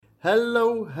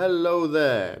Hello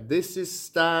there. This is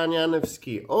Stan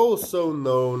Janevski, also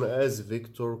known as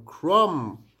Victor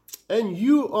Krum, and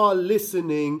you are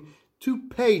listening to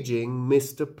Paging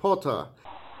Mr. Potter.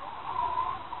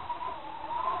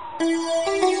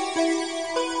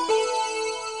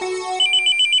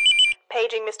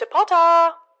 Paging Mr.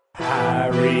 Potter.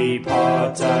 Harry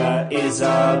Potter is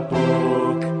a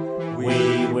book.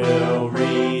 We will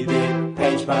read it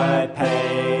page by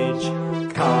page.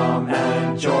 Come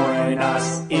and join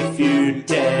us if you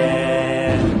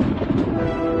dare.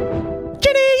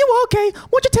 Ginny, you okay?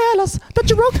 Won't you tell us that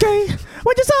you're okay?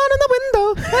 When your son in the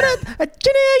window.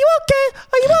 Ginny, are you okay?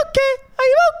 Are you okay? Are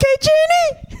you okay,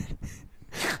 Ginny?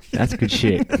 That's good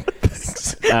shit.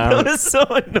 That was so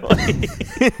annoying.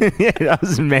 Yeah, that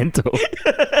was mental.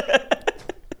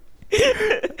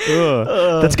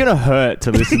 That's gonna hurt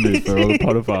to listen to for all the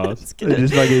Potterfiles. They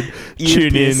just fucking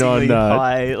tune in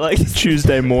on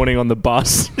Tuesday morning on the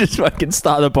bus. Just fucking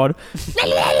start the pod.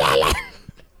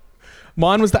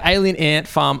 Mine was the Alien Ant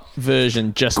Farm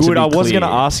version. Just Good. to be I was clear.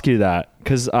 gonna ask you that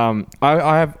because I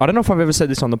don't know if I've ever said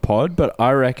this on the pod, but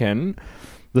I reckon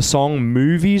the song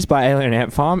 "Movies" by Alien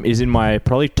Ant Farm is in my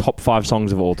probably top 5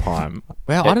 songs of all time.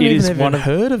 Wow, I don't even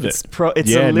heard of it. It's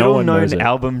Yeah, a no little one knows known it.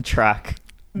 album track.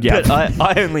 Yeah. But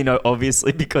I only know,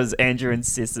 obviously, because Andrew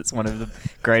insists it's one of the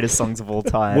greatest songs of all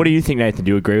time. What do you think, Nathan?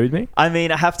 Do you agree with me? I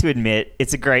mean, I have to admit,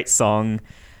 it's a great song.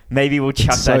 Maybe we'll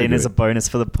chuck So that in as good. a bonus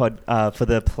for the for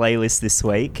the playlist this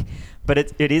week. But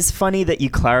it is funny that you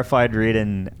clarified,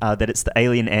 Reardon, that it's the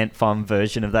Alien Ant Farm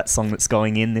version of that song that's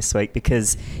going in this week,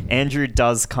 because Andrew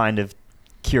does kind of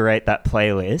curate that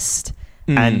playlist.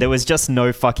 And there was just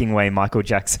no fucking way Michael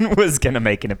Jackson was going to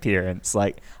make an appearance.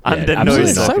 Under no absolutely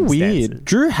It's not. so circumstances. weird.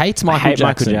 Drew hates I Michael hate Michael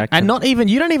Jackson. Jackson. And not even,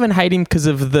 you don't even hate him because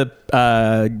of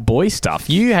the boy stuff.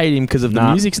 You hate him because of the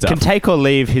music stuff. Can take or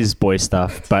leave his boy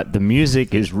stuff, but the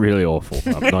music is really awful.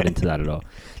 I'm not into that at all.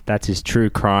 That's his true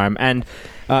crime. And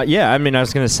I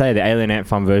was going to say the Alien Ant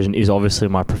Farm version is obviously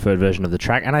my preferred version of the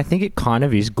track, and I think it kind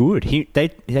of is good.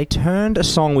 They turned a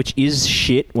song which is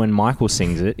shit when Michael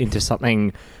sings it into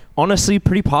something honestly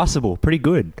pretty passable, pretty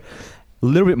good. A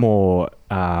little bit more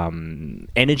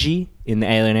energy in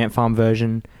the Alien Ant Farm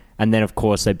version. And then, of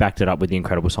course, they backed it up with the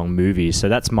incredible song Movies. So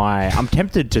that's I'm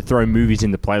tempted to throw Movies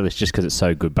in the playlist just because it's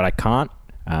so good, but I can't.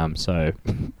 Unless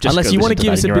you want to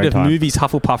give us a bit of Movies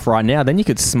Hufflepuff right now, then you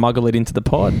could smuggle it into the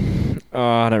pod. Oh,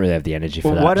 I don't really have the energy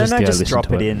for that. Why don't I go just listen drop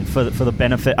to it in for the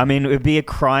benefit? I mean, it would be a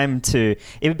crime it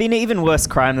would be an even worse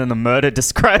crime than the murder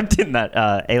described in that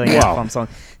Alien Ant Farm song,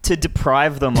 to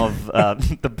deprive them of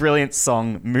the brilliant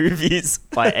song Movies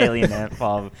by Alien Ant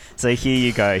Farm. So here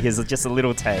you go. Here's just a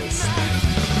little taste.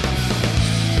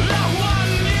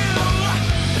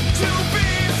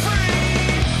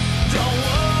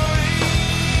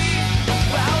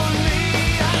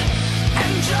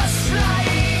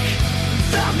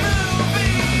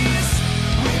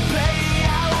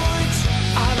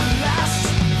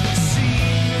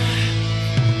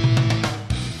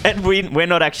 And we're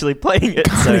not actually playing it.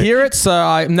 So hear it.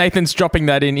 So Nathan's dropping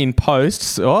that in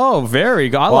posts. Oh, very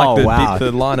good. I like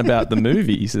the line about the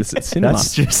movies. It's cinema.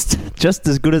 That's just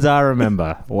as good as I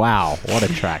remember. Wow, what a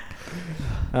track.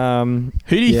 Who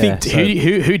do you think?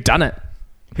 Who done it?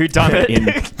 Who done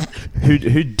it?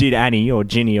 Who did Annie or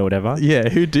Ginny or whatever? Yeah,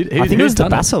 who did? I think it was the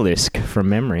done Basilisk from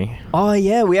memory. Oh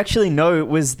yeah, we actually know it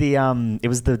was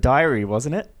the diary,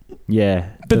 wasn't it?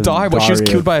 Yeah, The diary. Well, she was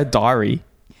killed of- by a diary.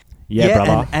 Yeah,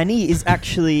 brother. And Annie is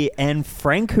actually Anne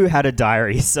Frank, who had a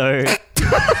diary. So,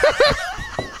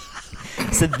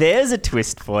 so there's a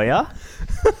twist for you.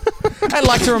 I'd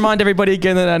like to remind everybody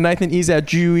again that Nathan is our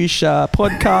Jewish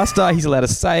podcaster. He's allowed to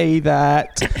say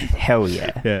that. Hell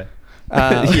yeah. Yeah.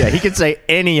 Yeah, he can say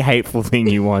any hateful thing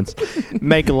he wants.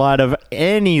 Make light of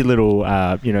any little,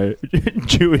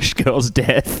 Jewish girl's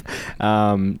death.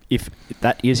 If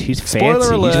that is his fancy.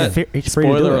 Spoiler alert. He's free to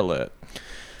do Spoiler it. alert.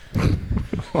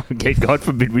 Okay, God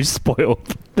forbid we spoil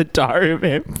the Diary of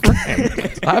Anne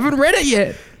Frank. I haven't read it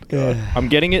yet. I'm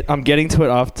getting to it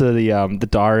after the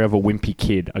Diary of a Wimpy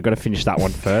Kid. I got to finish that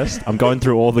one first. I'm going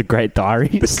through all the great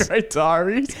diaries. Great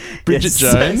diaries. Bridget Yes,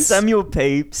 Jones. Samuel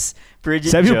Pepys,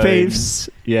 Bridget Samuel Jones, Pepys,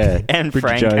 yeah, Anne Bridget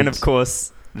Frank, Jones. and of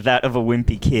course that of a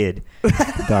wimpy kid.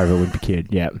 Diary of a Wimpy Kid.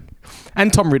 Yeah.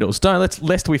 And Tom Riddles.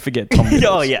 Lest we forget Tom Riddles.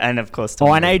 Oh yeah, and of course. Tom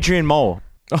Oh, and Riddle. Adrian Mole.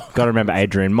 Got to remember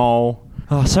Adrian Mole.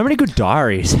 Oh, so many good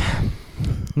diaries.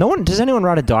 Does anyone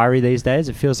write a diary these days?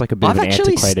 It feels like a bit I've of an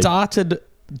actually antiquated. started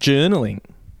journaling.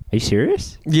 Are you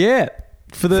serious? Yeah.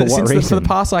 For what the reason?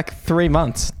 past 3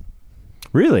 months.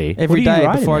 Really? Every What do you day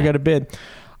write in before I there? go to bed.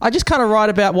 I just kind of write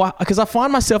about why, because I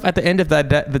find myself at the end of the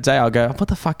day, I'll go, what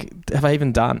the fuck have I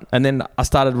even done? And then I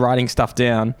started writing stuff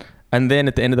down. And then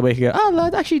at the end of the week, I go, oh,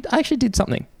 I actually did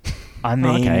something. I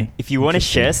mean, Okay. if you want to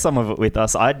share some of it with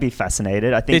us, I'd be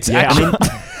fascinated. I think It's actually...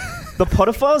 the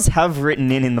Potterfiles have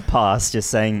written in the past just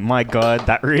saying, my God,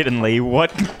 that Reardon Lee,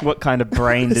 what kind of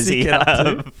brain does he get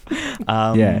up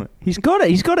have? Yeah, he's got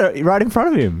it right in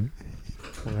front of him.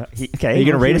 Okay, Are you going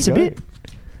to read us a bit?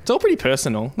 It's all pretty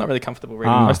personal. Not really comfortable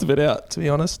reading Ah. most of it out, to be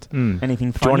honest. Anything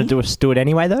Do you want funny? to do it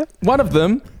anyway, though? One of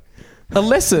them, a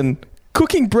lesson.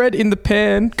 Cooking bread in the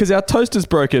pan because our toaster's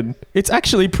broken. It's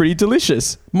actually pretty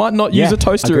delicious. Might not use Yeah, a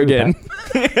toaster I agree again.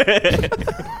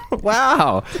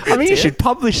 Wow. I mean, you should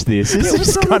publish this. This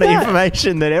is the kind of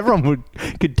information that everyone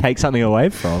could take something away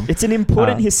from. It's an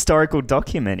important historical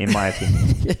document, in my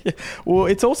opinion. Well,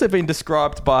 it's also been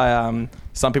described by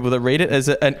some people that read it as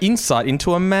an insight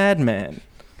into a madman.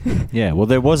 Yeah, well,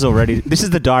 there was already... This is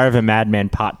the Diary of a Madman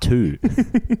Part 2.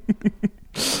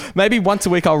 Maybe once a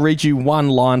week I'll read you one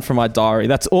line from my diary.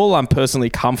 That's all I'm personally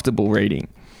comfortable reading.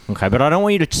 Okay, but I don't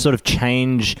want you to sort of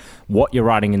change what you're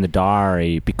writing in the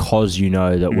diary because you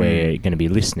know that we're going to be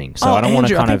listening. So I don't want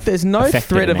to Andrew, kind I of think there's no affect it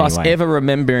threat in of us any way. ever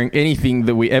remembering anything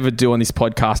that we ever do on this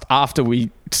podcast after we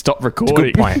stop recording.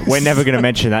 Good point. We're never going to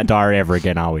mention that diary ever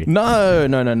again, are we? No.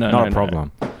 Not a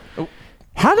problem.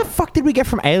 How the fuck did we get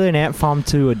from Alien Ant Farm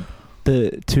to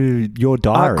your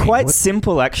diary? Quite What-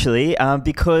 simple, actually,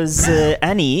 because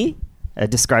Annie,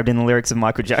 described in the lyrics of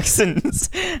Michael Jackson's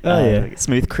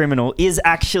Smooth Criminal, is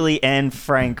actually Anne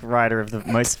Frank, writer of the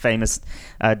most famous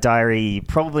diary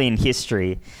probably in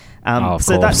history. Of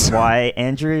so course. that's why,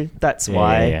 Andrew. That's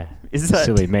why. Yeah. Is that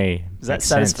Silly me. Is that Makes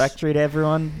sense. satisfactory to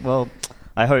everyone? Well,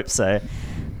 I hope so.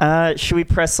 Should we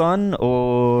press on,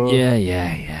 or Yeah.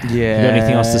 Yeah. You got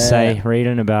anything else to say,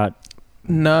 Reading, about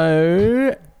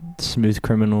No. Smooth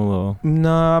Criminal or...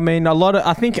 No, I mean,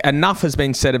 I think enough has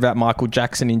been said about Michael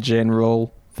Jackson in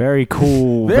general. Very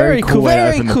cool. Very cool. way to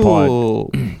Very open the pod.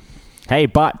 cool. Hey,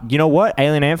 but you know what?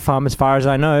 Alien Ant Farm, as far as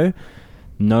I know,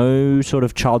 no sort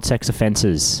of child sex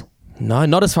offences. No,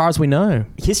 not as far as we know.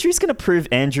 history's going to prove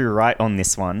Andrew right on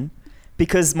this one,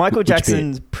 because Michael Which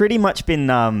Jackson's pretty much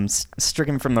been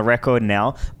stricken from the record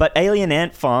now, but Alien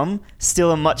Ant Farm,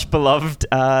 still a much beloved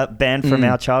band from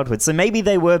our childhood. So maybe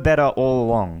they were better all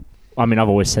along. I mean, I've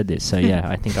always said this, so yeah,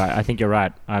 I think you're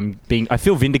right. I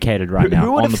feel vindicated right now.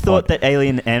 Who would on have the thought pod. that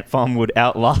Alien Ant Farm would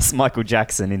outlast Michael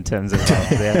Jackson in terms of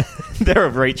their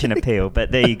reach and appeal?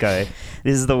 But there you go.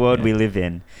 This is the world we live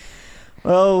in.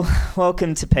 Well,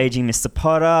 welcome to Paging Mr.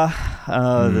 Potter.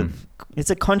 It's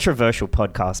a controversial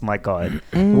podcast, my God.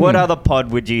 What other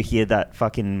pod would you hear that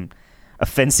fucking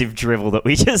offensive drivel that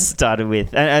we just started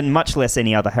with? And much less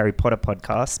any other Harry Potter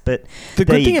podcast. But The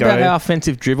there good thing you about go. our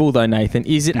offensive drivel, though, Nathan,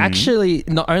 is it actually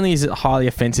not only is it highly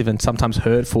offensive and sometimes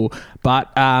hurtful, but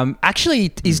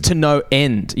actually is to no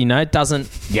end. You know, it doesn't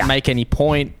make any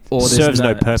point or there's Serves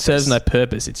no purpose. Serves no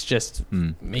purpose. It's just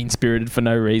mean spirited for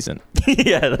no reason.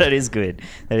 Yeah, that is good.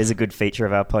 That is a good feature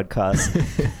of our podcast.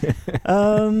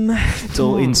 It's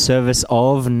all in service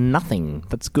of nothing.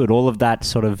 That's good. All of that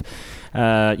sort of,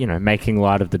 making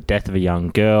light of the death of a young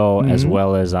girl, as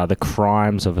well as the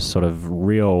crimes of a sort of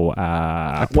real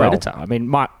predator.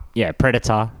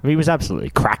 Predator. He was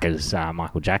absolutely crackers,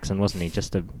 Michael Jackson, wasn't he?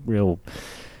 Just a real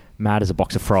mad as a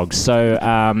box of frogs.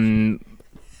 So,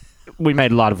 we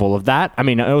made light of all of that. I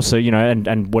mean, also,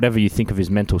 and whatever you think of his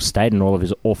mental state and all of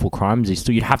his awful crimes,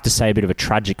 you'd have to say a bit of a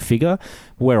tragic figure.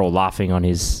 We're all laughing on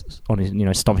his,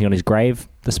 stomping on his grave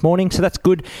this morning, so that's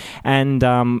good. And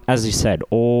as you said,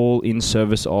 all in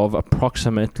service of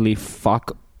approximately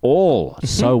fuck all.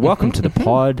 So welcome to the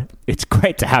pod. It's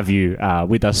great to have you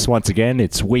with us once again.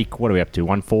 It's week, what are we up to,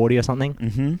 140 or something?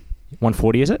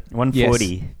 140, is it? 140.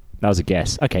 Yes. That was a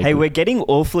guess. Okay. Hey, good. we're getting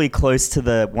awfully close to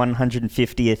the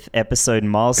 150th episode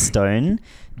milestone.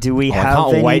 Do we have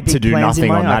can't any wait to big do plans in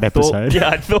nothing on mind? that episode.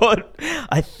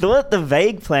 I thought the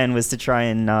vague plan was to try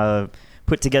and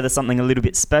put together something a little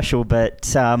bit special,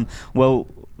 but well,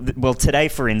 today,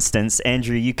 for instance,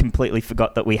 Andrew, you completely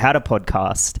forgot that we had a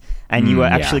podcast, and you were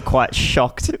actually quite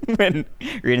shocked when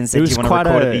Reardon said you want to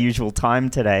record at the usual time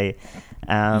today.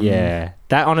 Yeah,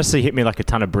 that honestly hit me like a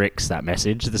ton of bricks, that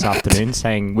message this afternoon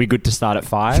saying we good to start at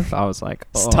 5. I was like,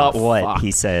 Start what? fuck.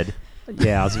 He said.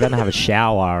 Yeah, I was about to have a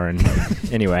shower and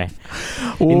anyway.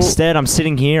 Instead, I'm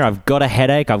sitting here. I've got a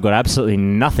headache. I've got absolutely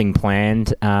nothing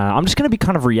planned. I'm just going to be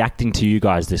kind of reacting to you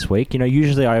guys this week.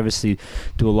 Usually I obviously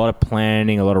do a lot of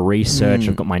planning, a lot of research.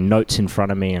 I've got my notes in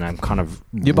front of me and I'm kind of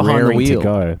You're behind the raring to wheel.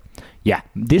 go. Yeah,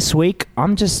 this week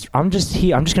I'm just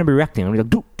here. I'm just going to be reacting. I'm going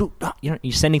to go,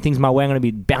 you're sending things my way. I'm going to be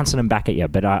bouncing them back at you,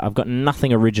 but I've got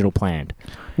nothing original planned.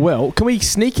 Well, can we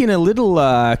sneak in a little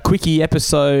quickie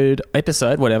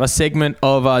segment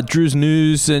of Drew's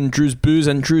News and Drew's Booze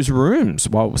and Drew's Rooms?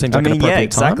 Well, it seems like an appropriate time.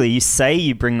 Exactly. You say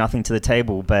you bring nothing to the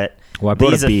table, but I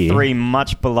brought these a beer. are 3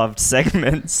 much beloved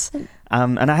segments.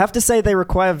 And I have to say they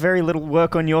require very little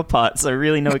work on your part, so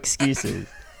really no excuses.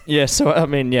 Yeah, so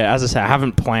as I say, I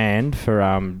haven't planned for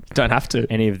Don't have to.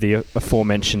 any of the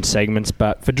aforementioned segments,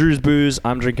 but for Drew's Booze,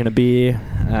 I'm drinking a beer.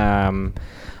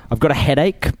 I've got a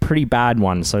headache, pretty bad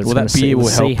one. So that beer will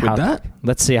help with that?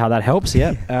 Let's see how that helps.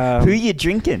 Yeah. Who are you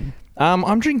drinking?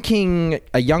 I'm drinking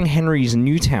a Young Henry's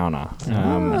Newtowner,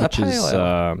 which is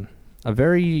a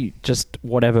very just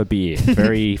whatever beer,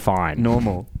 very fine,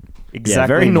 Normal. Exactly. Yeah,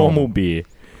 very normal beer.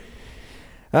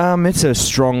 It's a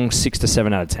strong 6 to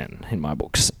 7 out of 10 in my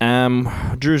books.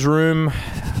 Drew's room,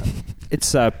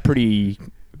 it's pretty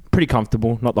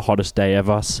comfortable. Not the hottest day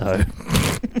ever, so.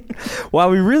 Wow,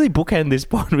 we really bookend this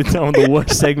pod with some of the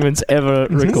worst segments ever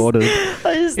recorded.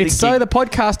 It's so the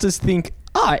podcasters think,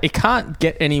 it can't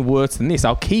get any worse than this.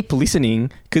 I'll keep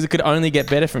listening because it could only get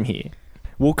better from here.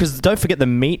 Well, because don't forget the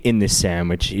meat in this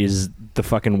sandwich is the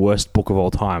fucking worst book of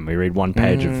all time. We read one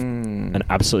page of an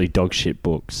absolutely dog shit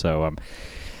book. So,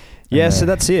 so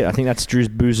that's it. I think that's Drew's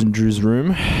Booze and Drew's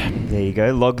Room. There you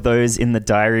go. Log those in the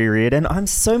diary, Reardon. I'm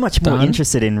so much more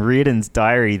interested in Reardon's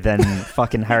diary than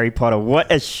fucking Harry Potter.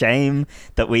 What a shame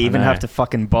that we even have to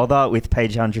fucking bother with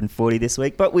page 140 this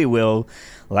week, but we will,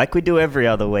 like we do every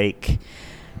other week.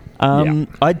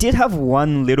 I did have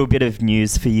one little bit of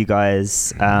news for you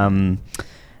guys.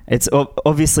 It's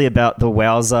obviously about the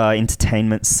Wowzer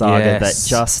Entertainment saga that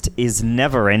just is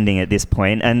never ending at this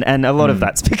point. And a lot of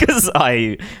that's because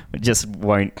I just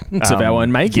won't it's of our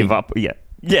own making. Give up. Yeah,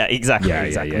 exactly.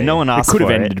 Yeah. No one asked for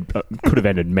it. Could have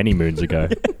ended many moons ago.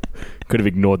 Could have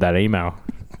ignored that email.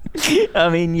 I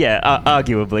mean,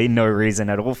 arguably no reason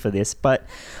at all for this, but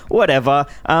whatever.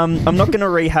 I'm not going to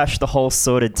rehash the whole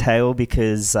sordid tale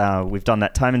because we've done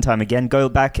that time and time again. Go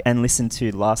back and listen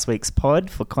to last week's pod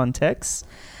for context.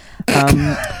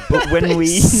 But when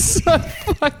we so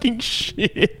fucking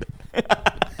shit.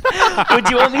 Would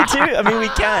you want me to? I mean, we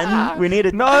can. We need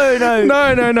it. No.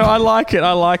 I like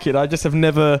it. I just have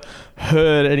never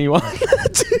heard anyone do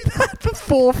that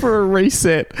before for a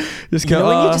reset. Just go.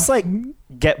 When you just like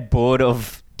get bored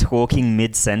of talking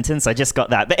mid-sentence. I just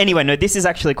got that. But anyway, no, this is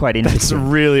actually quite interesting. It's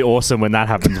really awesome when that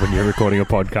happens when you're recording a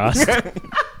podcast.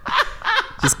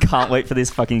 Just can't wait for this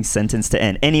fucking sentence to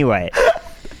end. Anyway.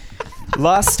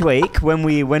 Last week, when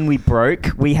we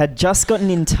broke, we had just gotten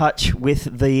in touch with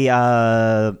the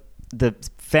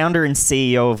founder and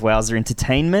CEO of Wowzer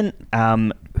Entertainment,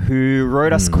 who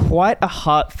wrote us quite a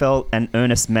heartfelt and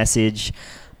earnest message,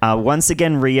 once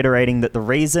again reiterating that the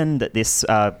reason that this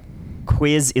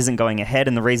quiz isn't going ahead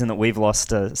and the reason that we've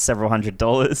lost several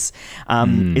 $100s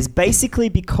is basically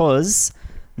because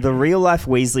the real-life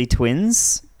Weasley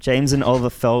twins, James and Oliver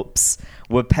Phelps,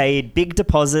 were paid big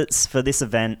deposits for this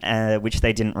event, which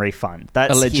they didn't refund.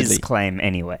 That's Allegedly. his claim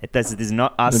anyway. This is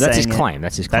not us That's saying his claim.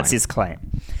 That's his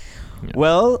claim. Yeah.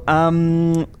 Well,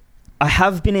 I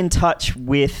have been in touch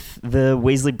with the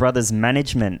Weasley brothers'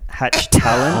 management, Hatch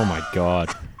Talent. Oh my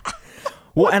God.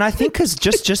 Well, and I think because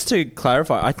just to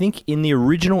clarify, I think in the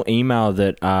original email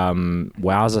that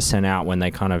Wowzer sent out when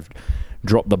they kind of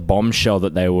dropped the bombshell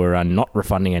that they were not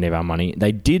refunding any of our money,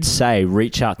 they did say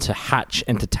reach out to Hatch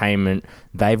Entertainment.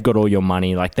 They've got all your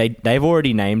money. Like they've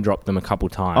already name dropped them a couple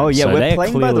times. Oh yeah, so we're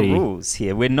playing by the rules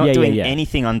here. We're not doing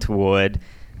anything untoward.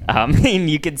 I mean,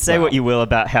 you can say what you will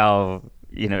about how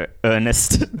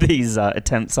earnest these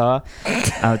attempts are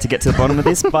to get to the bottom of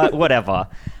this, but whatever.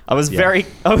 I was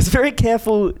very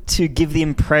careful to give the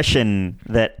impression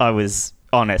that I was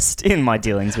honest in my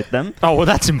dealings with them. Oh, well,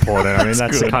 that's important. I mean,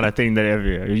 that's the kind of thing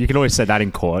that you can always say that in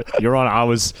court. You're on. I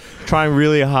was trying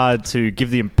really hard to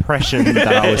give the impression that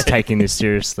I was taking this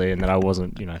seriously and that I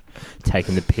wasn't,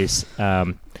 taking the piss.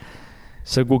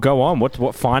 So we'll go on.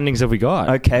 What findings have we got?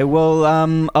 Okay, well,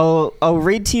 I'll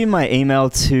read to you my email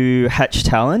to Hatch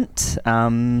Talent.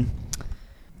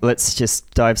 Let's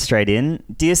just dive straight in.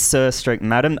 Dear Sir /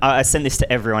 Madam, I sent this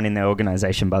to everyone in their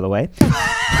organisation, by the way.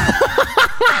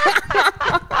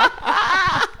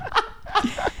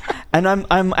 And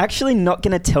I'm actually not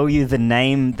going to tell you the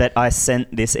name that I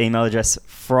sent this email address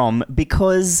from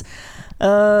because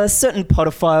a certain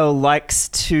podophile likes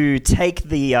to take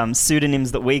the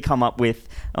pseudonyms that we come up with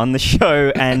on the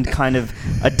show and kind of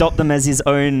adopt them as his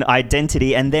own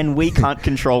identity, and then we can't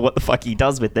control what the fuck he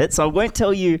does with it. So I won't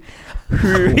tell you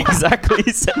who exactly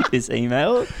sent this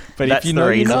email. But if you know,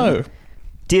 you know.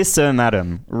 Dear Sir,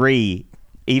 Madam,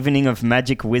 Evening of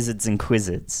Magic Wizards and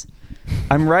Quizzards.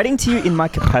 I'm writing to you in my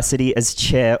capacity as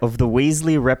chair of the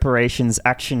Weasley Reparations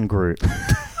Action Group.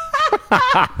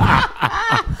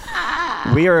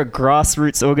 We are a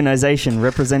grassroots organisation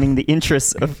representing the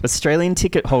interests of Australian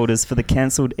ticket holders for the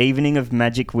cancelled Evening of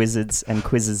Magic Wizards and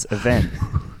Quizzes event.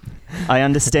 I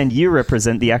understand you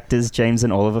represent the actors James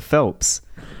and Oliver Phelps.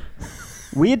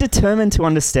 We are determined to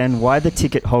understand why the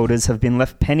ticket holders have been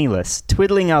left penniless,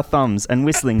 twiddling our thumbs and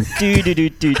whistling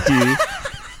do-do-do-do-do,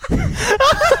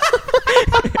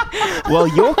 while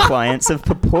your clients have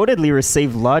purportedly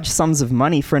received large sums of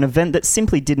money for an event that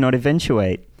simply did not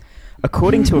eventuate.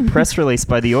 According to a press release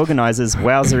by the organisers,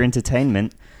 Wowzer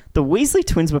Entertainment, the Weasley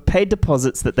twins were paid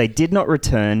deposits that they did not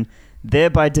return,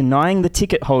 thereby denying the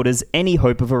ticket holders any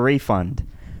hope of a refund.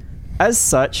 As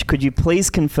such, could you please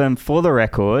confirm for the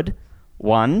record,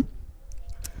 1.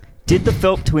 Did the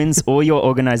Phelps twins or your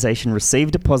organisation receive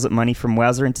deposit money from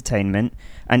Wowzer Entertainment,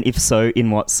 and if so,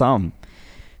 in what sum?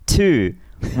 2.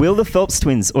 Will the Phelps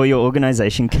twins or your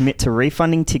organisation commit to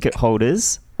refunding ticket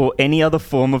holders or any other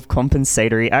form of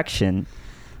compensatory action?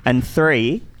 And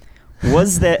 3.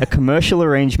 Was there a commercial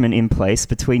arrangement in place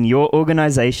between your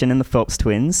organisation and the Phelps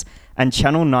twins and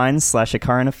Channel 9/A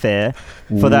Current Affair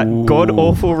for that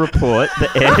god-awful report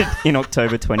that aired in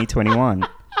October 2021?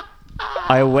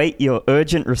 I await your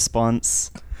urgent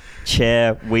response,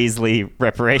 Chair Weasley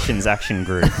Reparations Action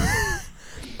Group.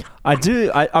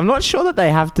 I'm not sure that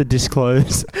they have to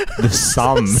disclose the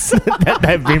sums that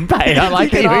they've been paid. I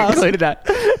like that you included that.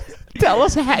 Tell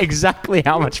us exactly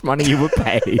how much money you were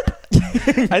paid.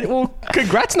 Well,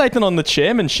 congrats, Nathan, on the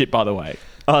chairmanship, by the way.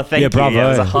 Oh, thank you. Bravo. Yeah, it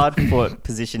was a hard-fought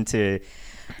position to,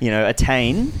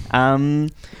 attain.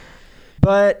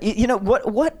 But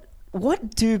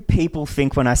what do people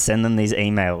think when I send them these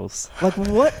emails? Like,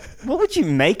 what would you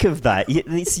make of that?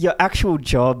 It's your actual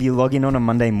job. You log in on a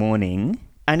Monday morning,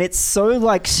 and it's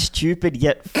so stupid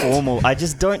yet formal. I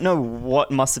just don't know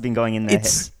what must have been going in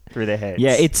through their heads.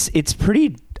 Yeah, it's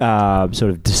pretty sort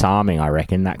of disarming, I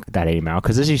reckon, that email,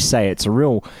 because as you say, it's a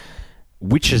real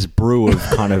witch's brew of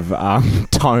kind of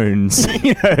tones.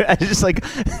 It's just like,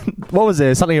 what was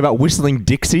there? Something about whistling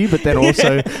Dixie, but then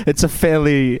also it's a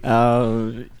fairly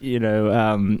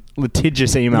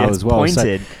litigious email as well.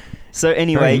 Pointed. So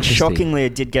anyway, shockingly, I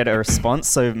did get a response.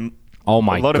 So oh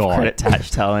my God, a lot of credit to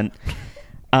Hatch Talent.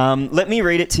 Let me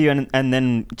read it to you and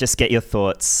then just get your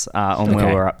thoughts on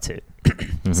where we're up to.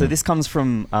 Mm-hmm. So this comes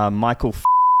from Michael.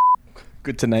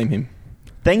 Good to name him.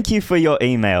 Thank you for your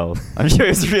email. I'm sure he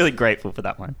was really grateful for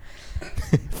that one.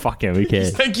 Fuck yeah, we care.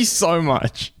 Thank you so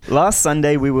much. Last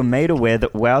Sunday, we were made aware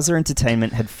that Wowzer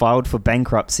Entertainment had filed for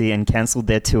bankruptcy and cancelled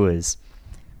their tours.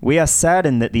 We are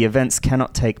saddened that the events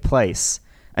cannot take place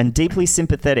and deeply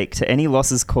sympathetic to any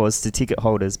losses caused to ticket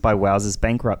holders by Wowzer's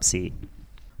bankruptcy.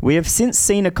 We have since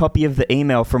seen a copy of the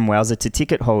email from Wowzer to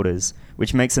ticket holders,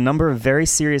 which makes a number of very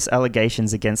serious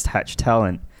allegations against Hatch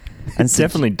Talent. And it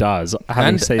definitely does. I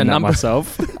haven't seen that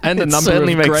myself. And a number of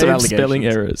grave spelling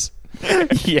errors.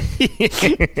 Yeah.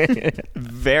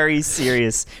 Very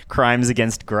serious crimes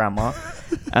against grammar.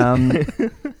 And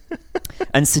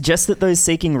suggest that those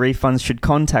seeking refunds should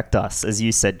contact us, as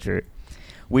you said, Drew.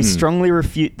 We strongly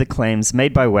refute the claims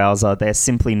made by Wowzer. They are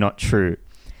simply not true.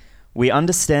 We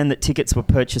understand that tickets were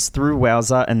purchased through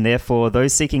Wowzer, and therefore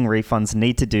those seeking refunds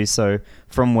need to do so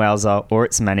from Wowzer or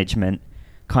its management.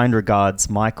 Kind regards,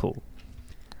 Michael.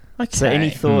 Okay. So any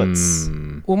thoughts?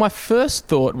 Well, my first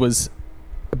thought was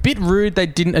a bit rude they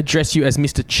didn't address you as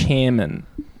Mr. Chairman.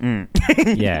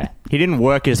 Yeah. He didn't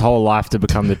work his whole life to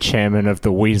become the chairman of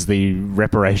the Weasley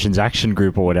Reparations Action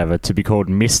Group or whatever to be called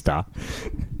Mr.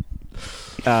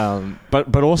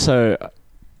 But also,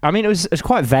 I mean, it was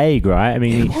quite vague, right? I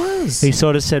mean, it was. He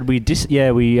sort of said we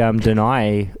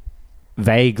deny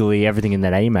vaguely everything in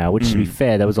that email, which to be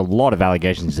fair, there was a lot of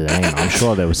allegations in that email. I'm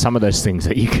sure there were some of those things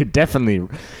that you could definitely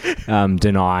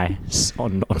deny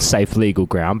on safe legal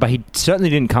ground, but he certainly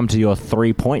didn't come to your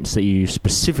 3 points that you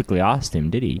specifically asked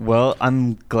him, did he? Well,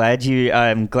 I'm glad you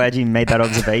made that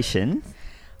observation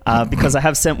because I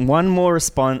have sent one more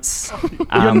response.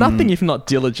 You're nothing if not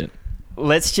diligent.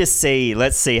 Let's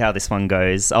see how this one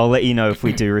goes. I'll let you know if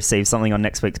we do receive something on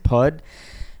next week's pod.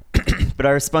 But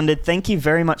I responded, thank you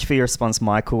very much for your response,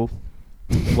 Michael.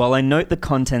 While I note the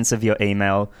contents of your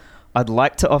email, I'd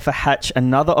like to offer Hatch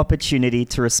another opportunity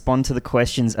to respond to the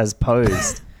questions as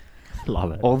posed.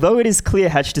 Love it. Although it is clear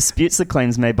Hatch disputes the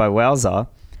claims made by Wowzer,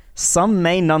 some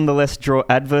may nonetheless draw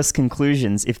adverse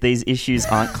conclusions if these issues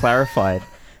aren't clarified.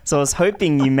 So I was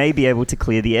hoping you may be able to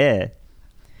clear the air.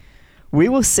 We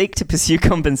will seek to pursue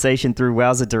compensation through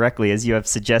Wowzer directly, as you have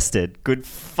suggested. Good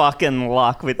fucking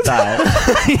luck with that.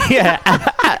 Yeah,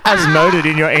 as noted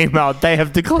in your email, they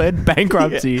have declared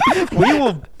bankruptcy. We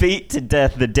will beat to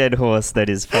death the dead horse that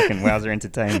is fucking Wowzer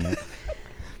Entertainment.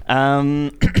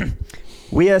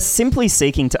 We are simply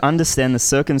seeking to understand the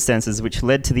circumstances which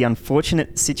led to the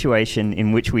unfortunate situation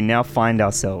in which we now find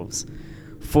ourselves.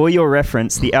 For your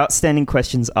reference, the outstanding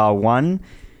questions are 1.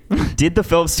 Did the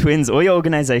Phelps twins or your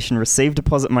organisation receive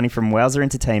deposit money from Wowzer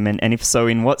Entertainment, and if so,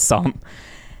 in what sum?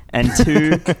 And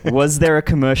 2, was there a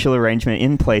commercial arrangement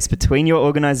in place between your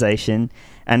organisation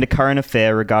and a current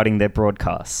affair regarding their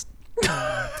broadcast?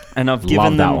 And I've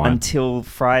given them until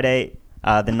Friday,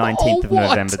 the 19th of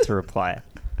November to reply.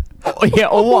 Oh, yeah,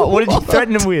 or what? What did you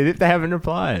threaten them with if they haven't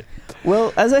replied?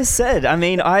 Well, as I said, I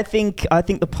mean, I think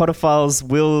the Potophiles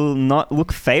will not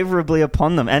look favourably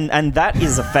upon them, and that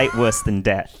is a fate worse than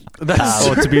death.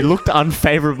 Or to be looked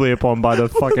unfavourably upon by the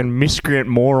fucking miscreant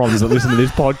morons that listen to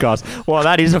this podcast. Well,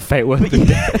 that is a fate worse than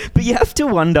death. But you have to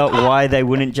wonder why they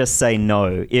wouldn't just say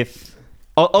no. If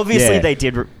obviously they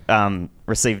did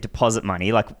receive deposit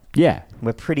money, like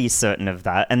we're pretty certain of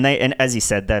that, and as you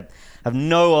said, they have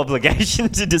no obligation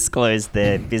to disclose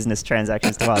their business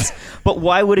transactions to us. But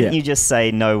why wouldn't you just say,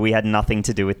 no, we had nothing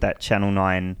to do with that Channel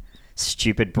 9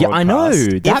 stupid broadcast? Yeah, I know.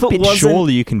 That bit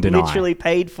surely you can deny. Literally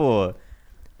paid for.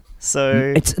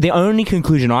 So it's the only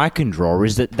conclusion I can draw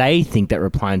is that they think that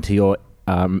replying to your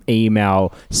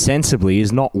email sensibly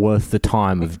is not worth the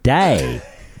time of day.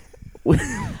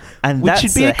 And which that's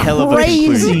should be a hell of a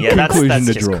conclusion. Yeah, that's to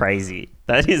just draw. crazy.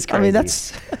 That is crazy. I mean,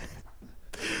 that's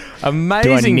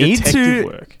amazing. Do I need detective to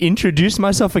work. introduce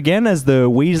myself again as the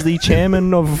Weasley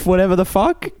chairman of whatever the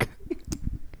fuck?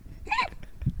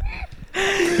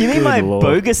 You mean my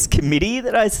bogus committee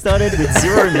that I started with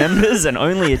 0 members and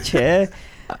only a chair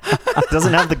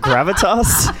doesn't have the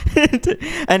gravitas?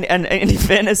 and in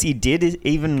fairness, he did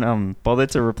even bother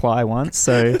to reply once.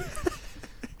 So,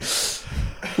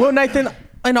 Well, Nathan,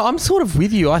 I'm sort of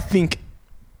with you. I think,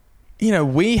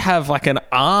 we have like an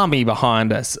army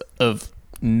behind us of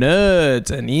nerds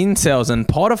and incels and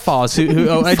podophiles who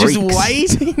are just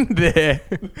waiting there,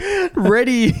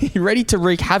 ready to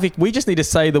wreak havoc. We just need to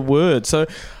say the word. So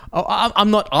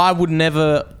I would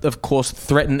never, of course,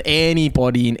 threaten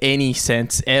anybody in any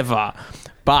sense ever.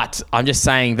 But I'm just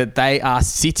saying that they are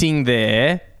sitting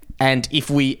there, and if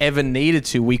we ever needed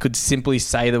to, we could simply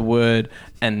say the word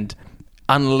and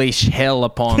unleash hell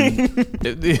upon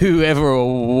whoever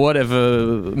or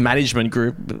whatever management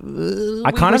group.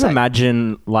 I kind of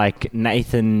imagine like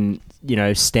Nathan,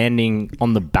 standing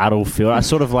on the battlefield. I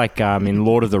sort of like in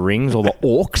Lord of the Rings, all the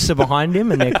orcs are behind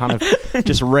him and they're kind of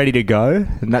just ready to go.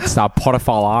 And that's our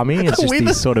Potophile army. It's just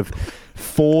these sort of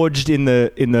forged in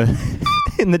the in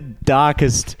the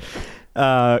darkest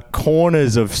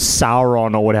corners of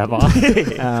Sauron or whatever,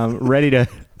 ready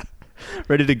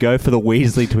to go for the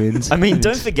Weasley twins. I mean,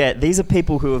 don't forget, these are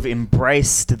people who have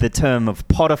embraced the term of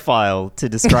potophile to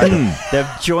describe them. They've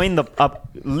joined the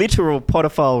literal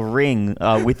potophile ring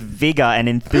with vigor and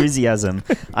enthusiasm.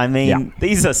 I mean,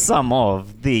 these are some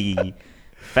of the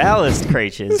foulest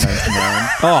creatures, man.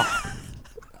 Oh,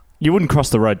 you wouldn't cross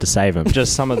the road to save them.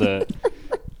 Just some of the...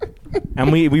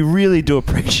 And we really do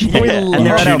appreciate it. And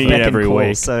they're at our tuning in beck and every call.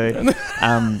 week. So,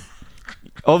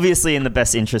 obviously, in the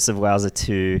best interest of Wowzer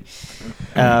to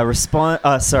Hatch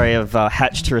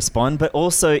to respond, but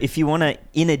also if you want to,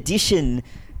 in addition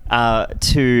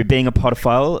to being a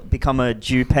potophile, become a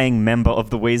due-paying member of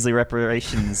the Weasley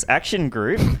Reparations Action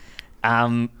Group,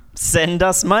 send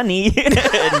us money, and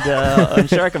I'm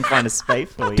sure I can find a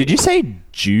space for you. Did you say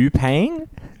due paying?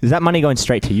 Is that money going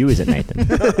straight to you, is it, Nathan?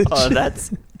 Oh,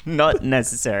 that's not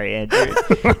necessary, Andrew.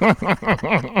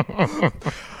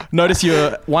 Notice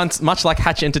you're once, much like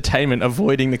Hatch Entertainment,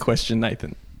 avoiding the question,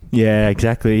 Nathan. Yeah,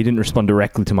 exactly. He didn't respond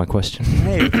directly to my question.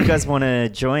 Hey, if you guys want to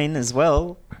join as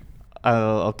well,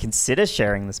 I'll consider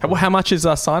sharing this. Well, how much is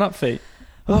our sign-up fee?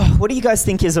 Oh, what do you guys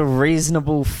think is a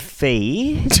reasonable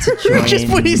fee to join just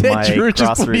put his head, my Drew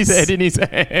just put his grassroots- head in his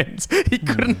hands. He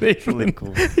couldn't even.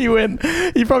 Cool. He went.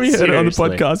 You probably heard it on the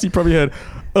Seriously. podcast. You probably heard.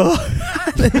 Oh,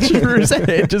 and then Drew's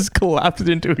head just collapsed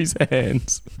into his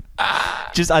hands.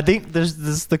 I think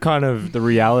there's the kind of the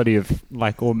reality of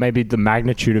like, or maybe the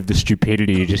magnitude of the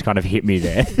stupidity just kind of hit me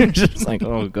there. Just like,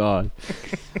 oh God.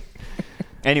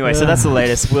 Anyway, so that's the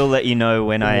latest. We'll let you know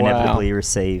when I inevitably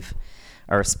receive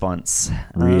a response.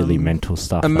 Really mental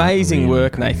stuff. Amazing Really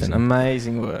work, crazy. Nathan.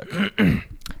 Amazing work.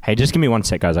 Hey, just give me 1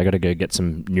 sec, guys. I got to go get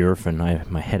some Nurofen.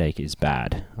 My headache is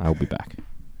bad. I'll be back.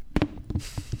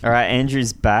 All right,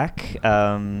 Andrew's back.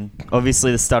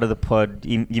 Obviously, the start of the pod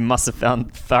you must have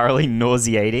found thoroughly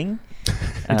nauseating.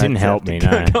 It didn't help me,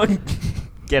 no. Go and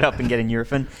get up and get a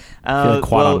Nurofen. Feeling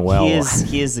quite unwell.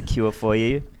 Here's the cure for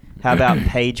you. How about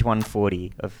page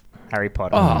 140 of Harry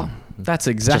Potter? Oh, that's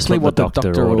exactly what what the the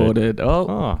doctor doctor ordered. ordered.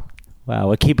 Oh, Oh, wow,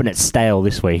 we're keeping it stale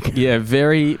this week. yeah,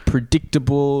 very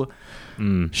predictable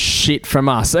shit from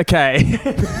us. Okay.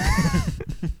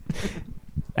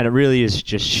 And it really is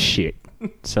just shit.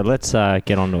 So let's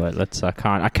get onto it.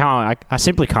 I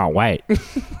simply can't wait.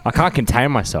 I can't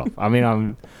contain myself. I mean,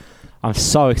 I'm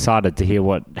so excited to hear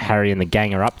what Harry and the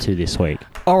gang are up to this week.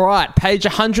 All right, page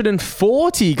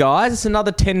 140, guys. It's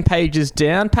another 10 pages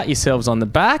down. Pat yourselves on the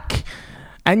back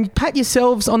and pat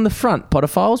yourselves on the front,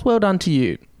 Potterfiles. Well done to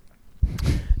you.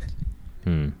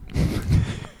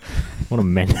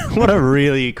 What a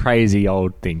really crazy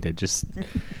old thing to just...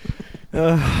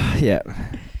 yeah.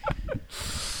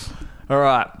 All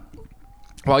right.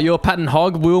 While you're patting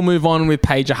hog, we'll move on with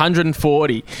page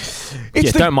 140.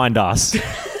 Don't mind us.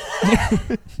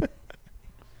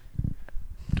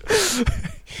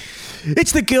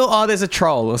 It's the girl... Oh, there's a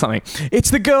troll or something.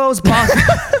 It's the girl's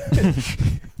bathroom.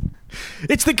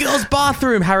 It's the girl's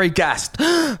bathroom, Harry gasped.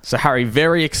 So Harry,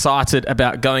 very excited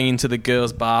about going into the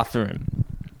girl's bathroom.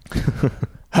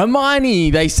 Hermione,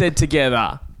 they said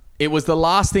together. It was the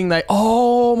last thing they...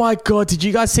 Oh, my God. Did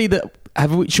you guys see the...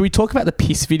 Should we talk about the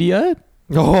piss video?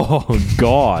 Oh,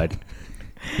 God.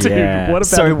 Dude, Yeah. what about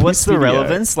Sorry, the what's piss the video?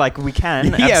 relevance? Like, we can.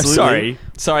 Yeah, absolutely.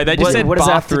 Sorry, they just said what does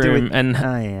that have to do bathroom with... and...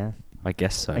 Oh, yeah. I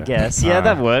guess so. I guess. Yeah,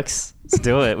 that works. Let's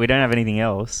do it. We don't have anything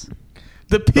else.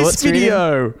 The piss Thoughts, Rita?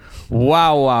 video.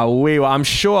 Wow. I'm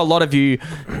sure a lot of you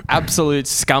absolute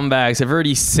scumbags have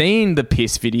already seen the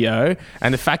piss video,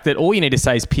 and the fact that all you need to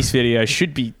say is piss video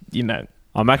should be,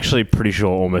 I'm actually pretty sure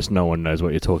almost no one knows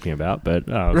what you're talking about, but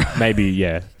maybe,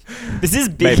 yeah. This is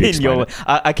big Maybe in your...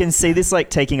 explain I can see this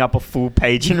like taking up a full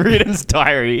page in Riordan's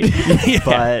diary.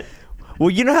 But... Well,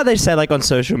 you know how they say, like, on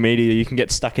social media, you can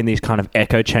get stuck in these kind of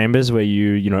echo chambers where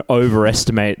you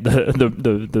overestimate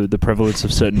the prevalence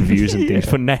of certain views and things.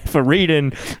 For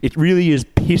Reading, it really is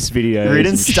piss videos.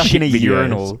 Riordan's and stuck in a shit videos.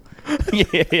 urinal.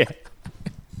 Yeah.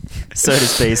 So to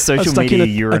speak, social stuck media in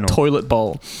a urinal. toilet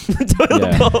bowl.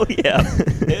 Toilet bowl, yeah.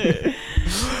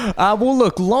 Well,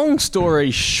 look, long story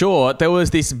short, there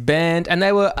was this band, and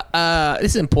they were,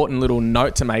 this is an important little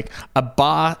note to make, a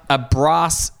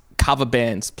brass cover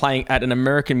bands playing at an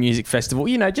American music festival,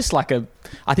 just like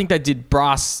I think they did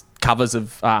brass covers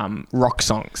of rock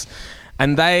songs.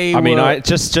 And they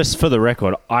just for the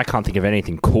record, I can't think of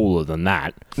anything cooler than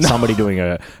that. Somebody doing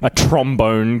a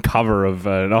trombone cover of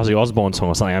an Ozzy Osbourne song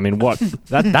or something. I mean, what?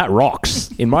 That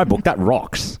rocks. In my book, that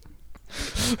rocks.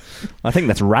 I think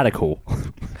that's radical.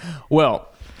 Well,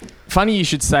 funny you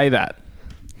should say that.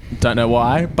 Don't know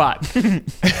why, but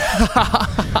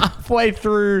halfway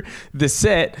through the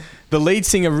set, the lead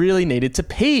singer really needed to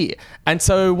pee. And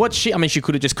so she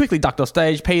could have just quickly ducked off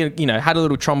stage, pee, had a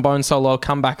little trombone solo,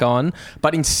 come back on.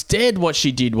 But instead what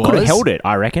she did was... Could have held it,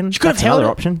 I reckon. She could have held another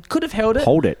it. option. Could have held it.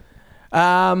 Hold it.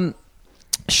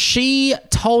 She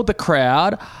told the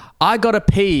crowd, I got to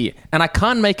pee and I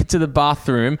can't make it to the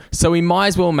bathroom, so we might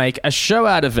as well make a show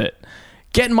out of it.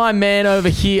 Get my man over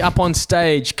here up on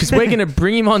stage because we're going to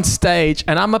bring him on stage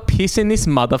and I'm a piss in this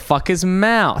motherfucker's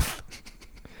mouth.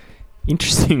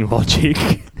 Interesting logic.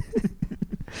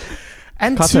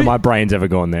 And Can't say my brain's ever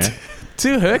gone there.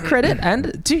 to her credit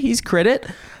and to his credit,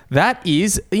 that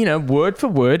is, word for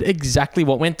word exactly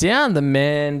what went down. The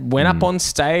man went up on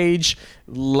stage,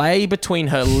 lay between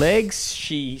her legs.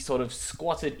 She sort of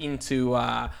squatted into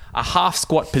a half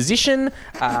squat position,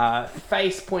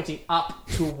 face pointing up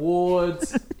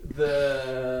towards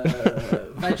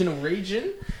the vaginal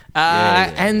region.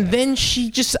 And then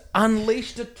she just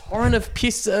unleashed a torrent of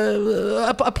piss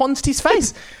upon his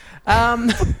face.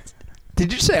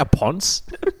 Did you say a ponce?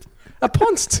 A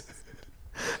ponst.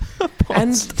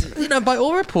 And by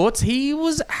all reports, he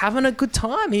was having a good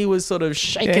time. He was sort of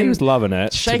shaking, he was loving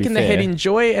it, shaking the head in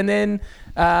joy. And then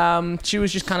she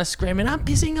was just kind of screaming, "I'm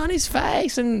pissing on his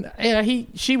face!" And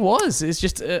she was. It's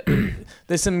just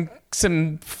there's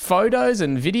some photos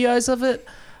and videos of it.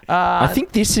 I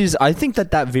think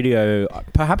that video,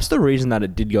 perhaps the reason that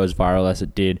it did go as viral as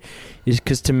it did, is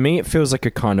because to me it feels like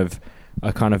a kind of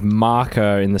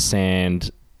marker in the sand,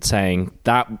 saying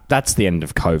that's the end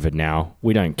of COVID now.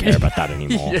 We don't care about that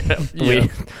anymore. Yeah.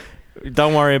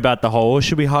 Don't worry about the whole,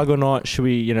 should we hug or not? Should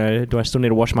we, do I still need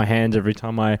to wash my hands every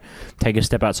time I take a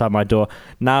step outside my door?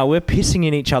 Nah, we're pissing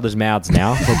in each other's mouths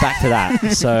now. We're back to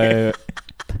that. So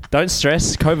don't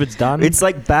stress. COVID's done. It's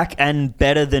like back and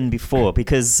better than before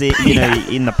because,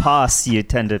 in the past, you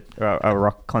attended a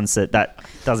rock concert that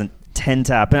doesn't tend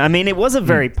to happen. I mean, it was a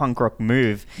very punk rock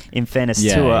move, in fairness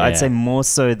Yeah, to her. yeah. I'd say more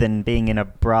so than being in a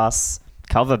brass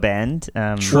cover band.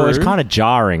 Well, it's kind of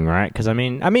jarring, right? Because I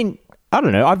mean, I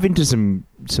don't know. I've been to some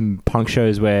punk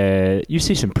shows where you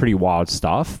see some pretty wild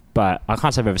stuff, but I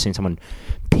can't say I've ever seen someone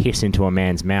piss into a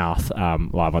man's mouth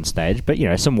live on stage. But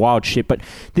some wild shit. But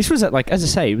this was as I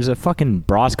say, it was a fucking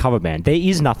brass cover band. There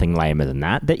is nothing lamer than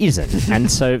that. There isn't.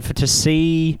 And so to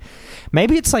see,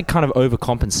 maybe it's like kind of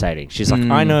overcompensating. She's like,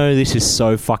 I know this is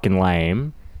so fucking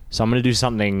lame, so I'm going to do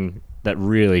something that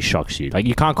really shocks you. Like,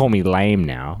 you can't call me lame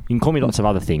now. You can call me lots of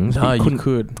other things. No, but you couldn't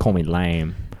could. call me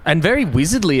lame. And very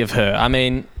wizardly of her. I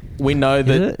mean, we know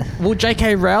that... it? Well,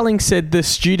 J.K. Rowling said the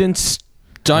students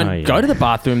don't go to the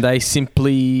bathroom. They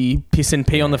simply piss and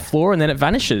pee on the floor and then it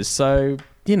vanishes. So,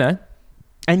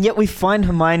 And yet we find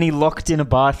Hermione locked in a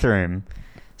bathroom.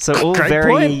 So all Great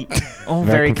very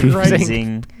Very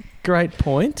confusing. Great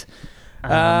point.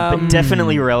 But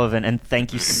definitely relevant, and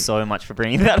thank you so much for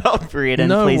bringing that up, Reardon.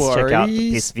 No Please check out the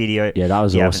worries. piss video. Yeah, that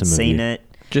was if you awesome haven't of seen you. it.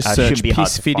 Just Shouldn't search be hard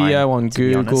piss to video find, on to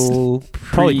be honest. Google.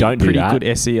 Probably don't do pretty that. good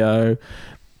SEO.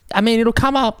 I mean, it'll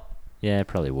come up. Yeah, it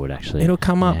probably would actually. It'll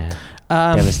come up. Yeah.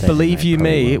 Devastating, Believe mate, you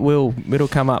probably me, it'll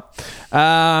come up.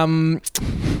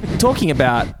 Talking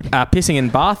about pissing in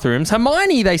bathrooms,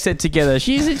 Hermione, they said together,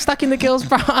 she's stuck in the girls'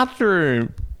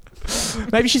 bathroom.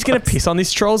 Maybe she's going to piss on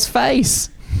this troll's face.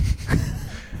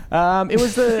 It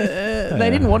was they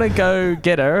didn't want to go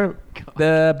get her,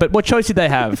 but what choice did they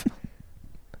have?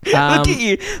 Look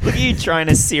at you trying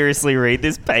to seriously read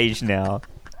this page now.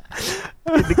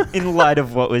 In light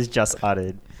of what was just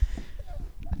uttered.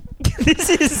 This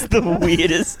is the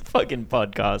weirdest fucking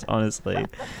podcast, honestly.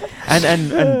 And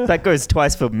that goes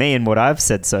twice for me and what I've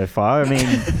said so far. I mean...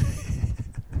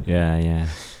 Yeah.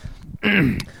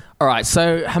 All right,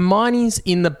 so Hermione's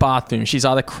in the bathroom. She's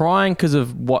either crying because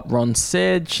of what Ron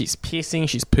said, she's pissing,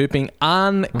 she's pooping,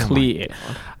 unclear.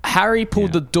 Harry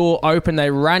pulled the door open.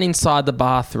 They ran inside the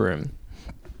bathroom.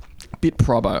 Bit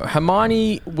probo.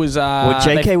 Hermione was... well,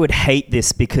 JK would hate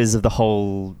this because of the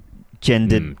whole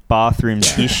gendered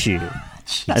bathrooms issue.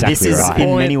 And this is, right.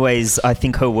 in many ways, I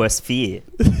think, her worst fear.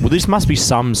 Well, this must be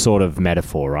some sort of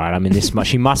metaphor, right? I mean,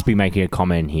 she must be making a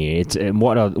comment here.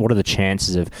 What are the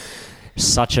chances of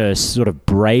such a sort of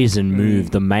brazen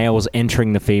move, the males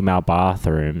entering the female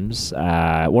bathrooms?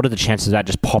 What are the chances of that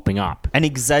just popping up? And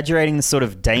exaggerating the sort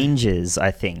of dangers,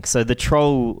 I think. So the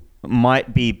troll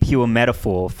might be pure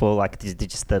metaphor for like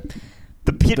just the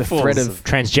pitfalls threat of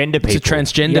transgender people. To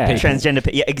transgender people. transgender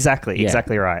people. Yeah, exactly. Yeah.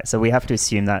 Exactly right. So we have to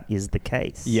assume that is the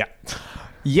case. Yeah.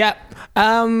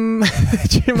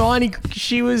 Hermione,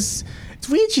 it's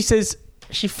weird she says...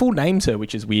 She full names her,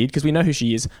 which is weird because we know who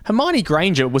she is. Hermione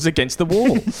Granger was against the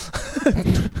wall.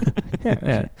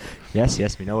 yeah.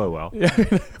 Yes, we know her well.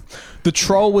 The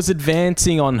troll was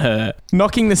advancing on her,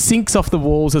 knocking the sinks off the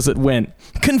walls as it went.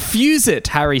 Confuse it,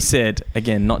 Harry said.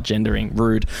 Again, not gendering,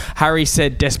 rude. Harry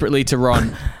said desperately to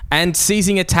Ron. And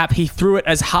seizing a tap, he threw it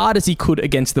as hard as he could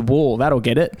against the wall. That'll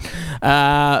get it.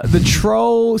 The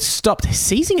troll stopped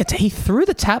seizing it. He threw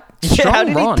the tap. Strong, how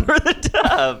did Ron. he throw the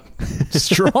tap?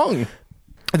 Strong.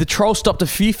 The troll stopped a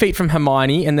few feet from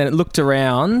Hermione and then it looked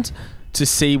around to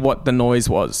see what the noise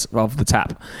was of the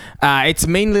tap. Its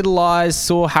mean little eyes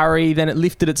saw Harry, then it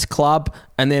lifted its club,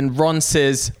 and then Ron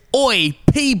says, "Oi,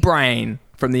 pea brain,"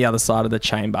 from the other side of the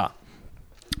chamber,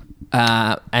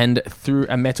 and threw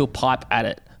a metal pipe at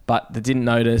it. But they didn't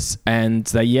notice, and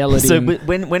they yell at him. So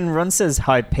when Ron says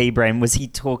hi, pea brain, was he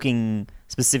talking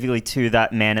specifically to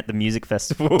that man at the music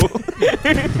festival whose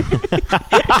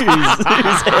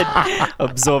head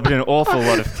absorbed an awful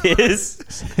lot of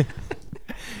piss?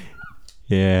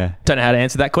 Yeah. Don't know how to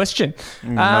answer that question.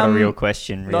 Not a real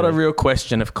question, really. Not a real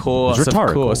question, of course. It's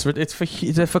rhetorical. Of course. It's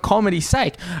for comedy's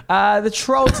sake. The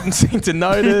troll didn't seem to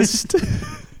notice.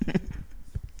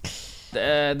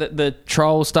 The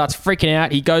troll starts freaking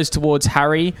out. He goes towards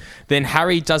Harry. Then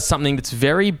Harry does something that's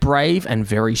very brave and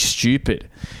very stupid.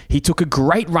 He took a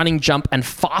great running jump and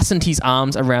fastened his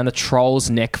arms around the troll's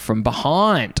neck from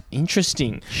behind.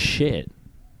 Interesting. Shit.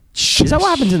 Is that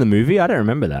what happens in the movie? I don't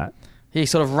remember that. He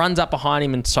sort of runs up behind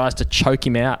him and tries to choke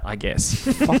him out, I guess.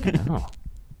 Fucking hell.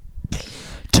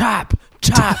 Tap,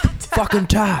 fucking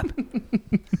tap.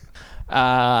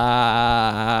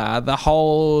 The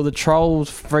troll's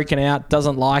freaking out,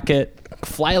 doesn't like it,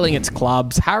 flailing its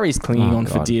clubs. Harry's clinging on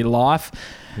for dear life.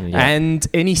 Yeah. And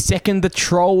any second, the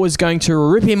troll was going to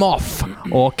rip him off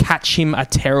or catch him a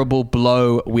terrible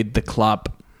blow with the club.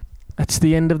 That's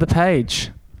the end of the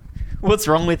page. What's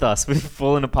wrong with us? We've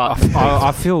fallen apart.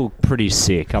 I feel pretty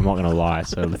sick. I'm not gonna lie.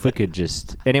 So if we could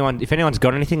just if anyone's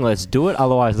got anything, let's do it.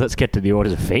 Otherwise, let's get to the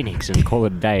Orders of Phoenix and call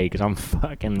it a day because I'm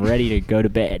fucking ready to go to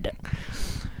bed.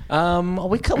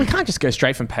 We can't just go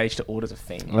straight from Page to Orders of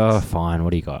Phoenix. Oh, fine.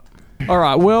 What do you got? All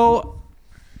right. Well,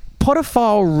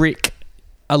 Potterfile Rick,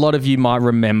 a lot of you might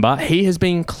remember, he has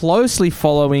been closely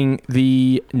following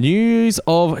the news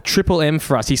of Triple M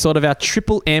for us. He's sort of our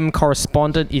Triple M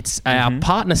correspondent. It's our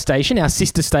partner station, our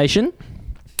sister station.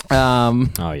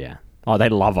 Oh, yeah. Oh, they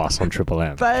love us on Triple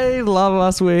M. They love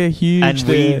us. We're huge. And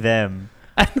we them.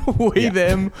 And we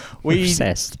them. We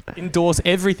obsessed. Endorse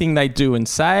everything they do and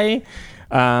say.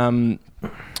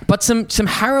 But some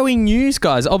harrowing news,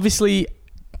 guys. Obviously,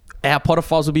 our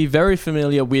Potterfiles will be very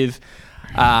familiar with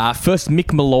first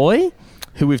Mick Malloy,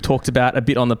 who we've talked about a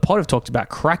bit on the pod. We've talked about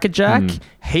Crackerjack.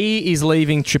 He is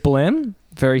leaving Triple M.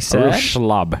 Very sad. A real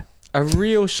schlub. A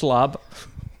real schlub.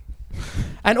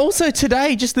 And also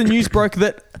today, just the news broke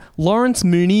that Lawrence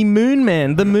Mooney,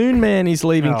 Moonman, the Moonman, is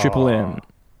leaving Triple M.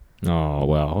 Oh,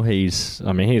 well, he's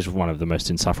one of the most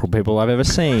insufferable people I've ever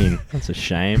seen. That's a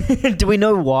shame. Do we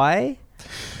know why?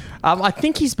 I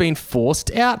think he's been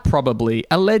forced out, probably.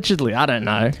 Allegedly. I don't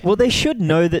know. Well, they should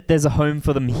know that there's a home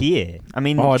for them here. I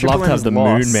mean, I'd love to have the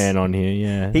lost. Moon Man on here,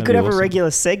 yeah. He could have a regular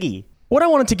Seggy. What I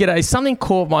wanted to get at is something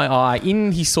caught my eye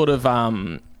in his sort of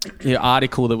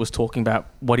article that was talking about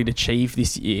what he'd achieved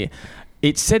this year.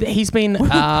 It said that he's been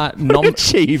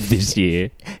achieved this year.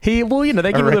 They give a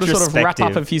little sort of wrap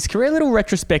up of his career, a little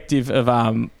retrospective of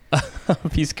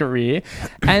of his career.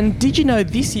 And did you know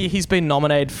this year he's been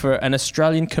nominated for an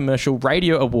Australian Commercial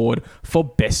Radio Award for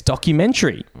Best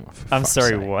Documentary? I'm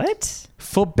sorry, what?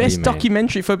 For Best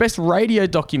Documentary, for Best Radio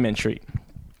Documentary.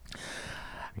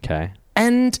 Okay.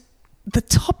 And the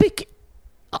topic,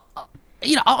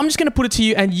 I'm just going to put it to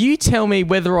you and you tell me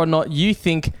whether or not you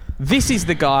think this is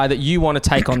the guy that you want to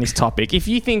take on this topic. If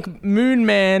you think Moon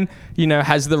Man,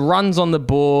 has the runs on the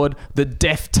board, the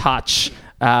deft touch,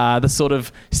 the sort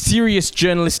of serious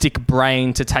journalistic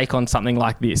brain to take on something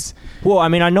like this. Well, I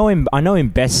mean, I know him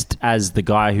best as the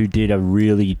guy who did a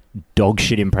really dog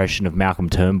shit impression of Malcolm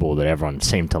Turnbull that everyone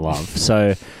seemed to love.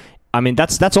 So, I mean,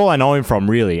 that's all I know him from,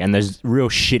 really. And there's real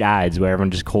shit ads where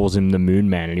everyone just calls him the Moon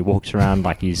Man and he walks around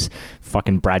like he's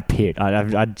fucking Brad Pitt.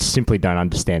 I simply don't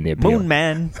understand the appeal. Moon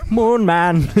Man. Moon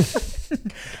Man.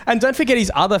 And don't forget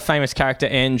his other famous character,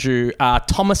 Andrew,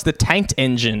 Thomas the Tanked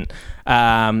Engine,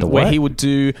 where he would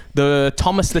do the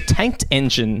Thomas the Tanked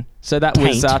Engine. So that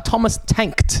was Thomas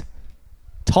Tanked.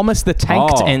 Thomas the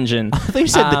Tanked Engine. I thought you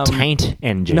said the Taint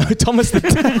Engine. No, Thomas the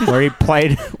Tanked.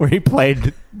 where he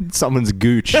played someone's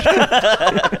gooch.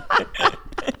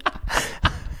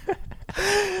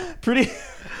 Pretty.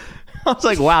 I was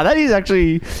like, wow, that is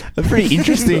actually a pretty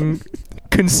interesting,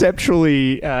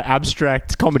 conceptually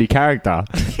abstract comedy character.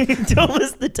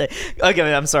 Thomas the Taint.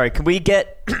 Okay, I'm sorry. Can we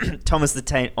get Thomas the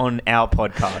Taint on our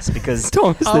podcast? Because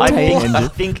I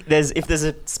think if there's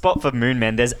a spot for Moon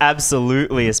Man, there's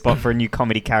absolutely a spot for a new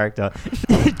comedy character.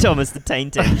 Thomas the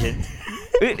Taint Engine.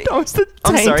 Thomas the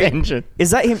Taint Engine.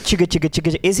 Is that him? Chugga, chugga,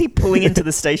 chugga. Is he pulling into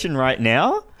the station right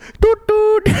now? Doot,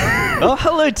 doot. Oh,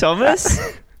 hello, Thomas.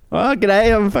 Oh,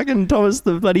 g'day, I'm fucking Thomas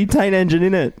the bloody Taint Engine,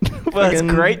 innit? Well, it's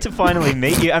great to finally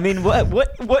meet you. I mean, what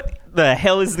the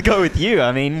hell is the go with you?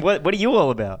 I mean, what are you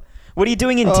all about? What are you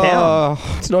doing in town?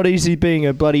 It's not easy being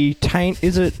a bloody taint,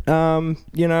 is it? I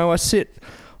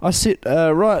sit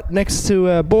right next to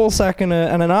a ball sack and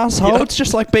an asshole. Yep. It's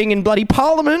just like being in bloody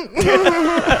Parliament.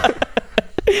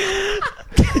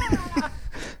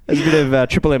 There's a bit of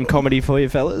Triple M comedy for you,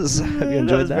 fellas. Have you enjoyed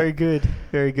that? Was very good.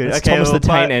 Very good. That's okay, Thomas the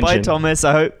Taint Engine. Bye, Thomas.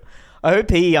 I hope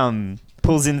he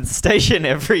pulls into the station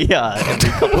every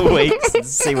couple of weeks and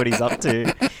see what he's up to.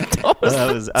 That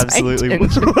was absolutely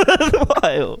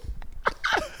worthwhile.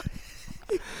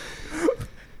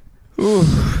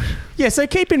 Yeah, so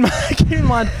keep in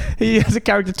mind, he has a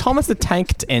character, Thomas the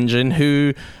Tanked Engine,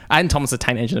 and Thomas the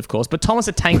Taint Engine, of course, but Thomas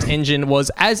the Tanked Engine was,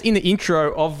 as in the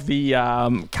intro of the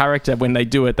character, when they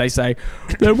do it, they say,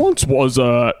 there once was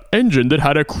an engine that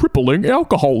had a crippling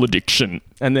alcohol addiction.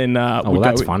 And then...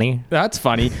 that's funny. That's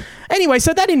funny. Anyway,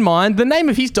 so that in mind, the name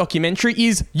of his documentary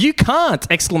is You Can't!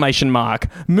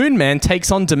 Moon Man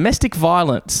takes on domestic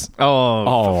violence.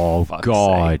 Oh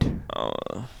God.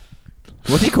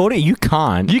 What's he called it? You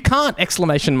can't. You can't! That's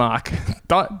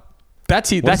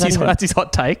his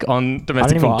hot take on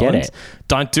domestic violence. Get it.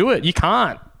 Don't do it. You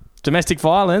can't. Domestic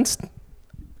violence.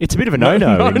 It's a bit of a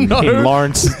no-no in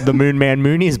Lawrence the Moon Man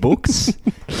Mooney's books.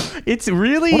 It's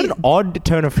really What an odd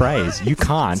turn of phrase. You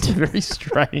can't. very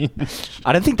strange.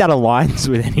 I don't think that aligns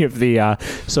with any of the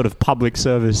sort of public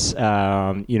service,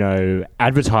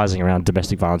 advertising around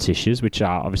domestic violence issues, which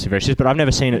are obviously very serious. But I've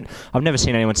never seen it. I've never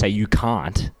seen anyone say you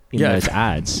can't in those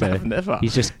ads. So Never.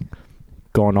 he's just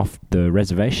gone off the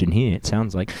reservation here. It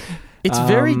sounds like It's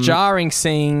very jarring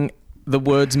seeing the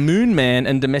words Moon Man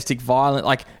and domestic violence,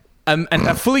 like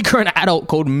a fully grown adult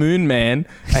called Moon Man,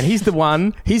 and he's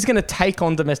going to take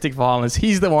on domestic violence.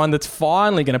 He's the one that's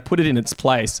finally going to put it in its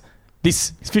place.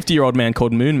 This 50-year-old man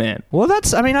called Moon Man. Well,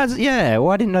 that's. I mean, I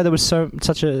didn't know there was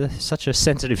such a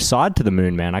sensitive side to the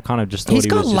Moon Man. I kind of just thought He's he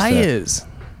got was just layers.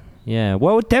 Yeah,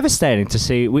 well, devastating to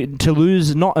see to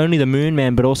lose not only the Moon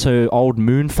Man but also old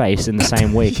Moonface in the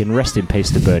same week. And rest in peace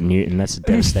to Bert Newton. That's a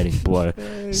devastating blow.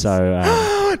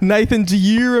 So, Nathan, do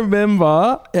you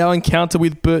remember our encounter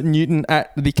with Bert Newton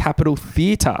at the Capitol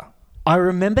Theatre? I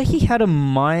remember he had a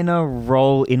minor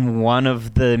role in one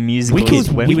of the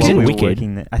musicals. Wicked. He was in Wicked.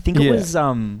 Working there. I think it was.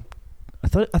 I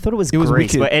thought it was Grease,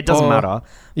 Wicked. but it doesn't matter.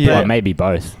 Yeah, well, maybe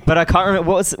both. But I can't remember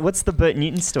what's the Bert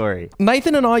Newton story.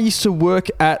 Nathan and I used to work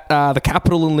at the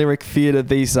Capitol and Lyric Theatre,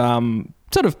 these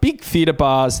sort of big theatre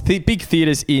bars, big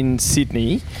theatres in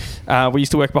Sydney. We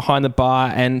used to work behind the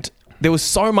bar, and there was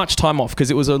so much time off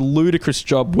because it was a ludicrous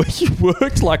job where you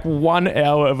worked like 1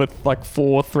 hour of a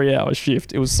 3-hour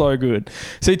shift. It was so good.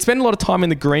 So you'd spend a lot of time in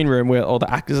the green room where all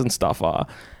the actors and stuff are.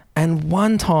 And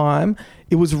one time,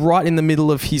 it was right in the middle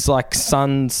of his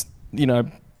son's,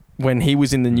 when he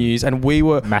was in the news, and we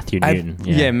were Matthew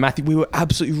Newton. Matthew. We were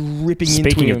absolutely ripping into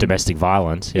him. Speaking of domestic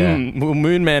violence, yeah, well,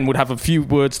 Moon Man would have a few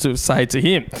words to say to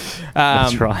him.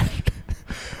 That's right.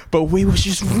 But we were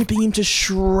just ripping him to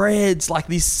shreds like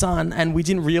this son, and we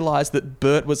didn't realize that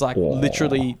Bert was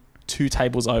literally 2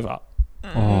 tables over.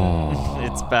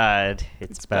 It's bad.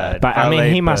 It's bad. But I mean,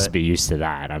 Valet he must Bert. be used to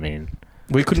that. I mean,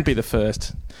 We couldn't be the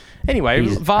first. Anyway,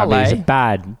 he's Valet. a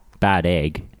bad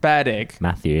egg. Bad egg.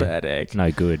 Matthew. Bad egg. No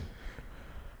good.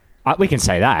 We can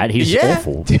say that. He's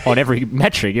awful on every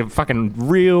metric. A fucking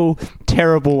real,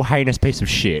 terrible, heinous piece of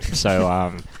shit.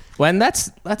 So, Well, and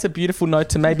that's a beautiful note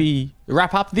to maybe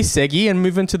wrap up this seggy and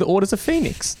move into the Orders of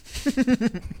Phoenix.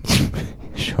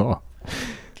 Sure.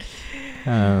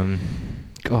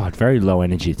 God, very low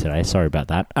energy today. Sorry about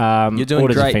that. You're doing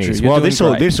Orders of great, Phoenix. Drew. You're Well, doing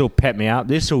great. this will pep me up.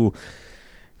 This will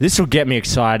get me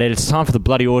excited. It's time for the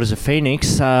bloody Orders of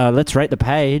Phoenix. Let's rate the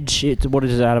page. What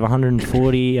is it out of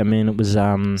 140? I mean, it was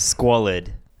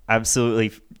Squalid.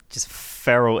 Absolutely just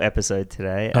feral episode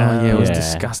today. It was Yeah.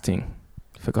 disgusting.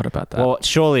 Forgot about that. Well,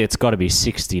 surely it's got to be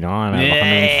 69 out of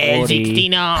 140.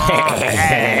 69.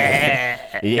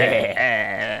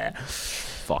 Yeah.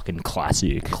 Fucking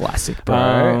classic. Classic,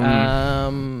 bro.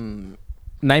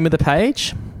 Name of the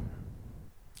page?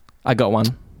 I got one.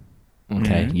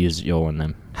 Okay, use your one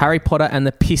then. Harry Potter and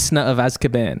the Pissner of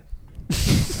Azkaban.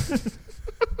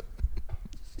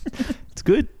 It's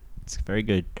good. It's very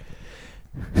good.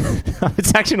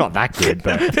 It's actually not that good,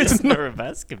 but Prisoner of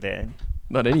Azkaban.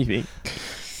 Not anything.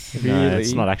 no,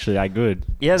 it's not actually that good.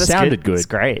 Yeah, that's Sounded good. It's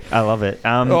great. I love it. It's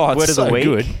word of so the week.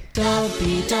 good.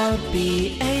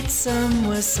 Dobby ate some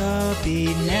wasabi.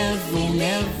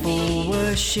 Neville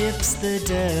worships the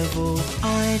devil.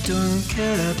 I don't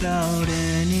care about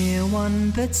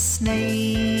anyone but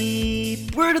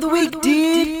Snape. Word of the week,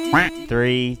 dude.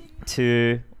 3,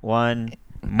 2, 1.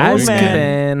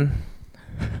 Moonman.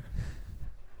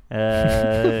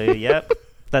 Azkaban. Yep.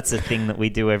 That's a thing that we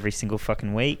do every single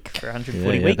fucking week for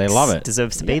 140 Yeah, weeks. they love it.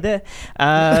 Deserves to be there.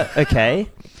 Okay.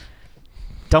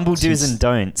 Dumbledo's and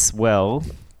don'ts. Well,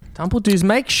 Dumbledo's,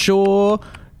 make sure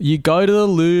you go to the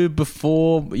loo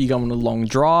before you go on a long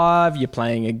drive, you're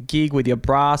playing a gig with your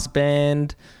brass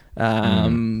band,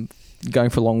 going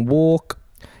for a long walk.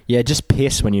 Yeah, just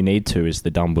piss when you need to is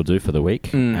the Dumbledore for the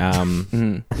week.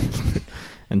 And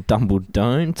Dumble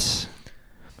don't.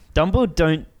 Dumble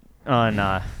don't... Oh,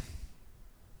 no.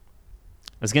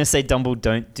 I was going to say Dumble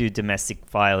don't do domestic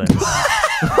violence.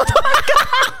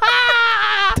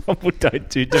 Dumble don't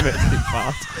do domestic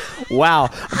violence. Wow,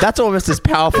 that's almost as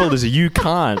powerful as you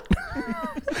can't.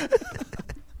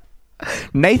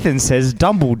 Nathan says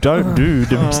Dumble don't do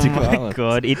domestic Oh my violence.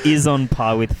 god, it is on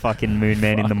par with fucking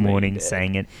Moonman in the Fuck me, morning yeah.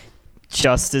 saying it.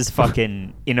 Just as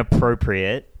fucking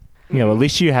inappropriate. Yeah, well, at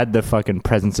least you had the fucking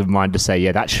presence of mind to say,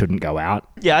 yeah, that shouldn't go out.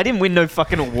 Yeah, I didn't win no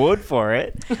fucking award for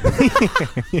it.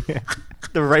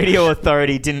 The radio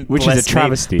authority didn't Which is bless a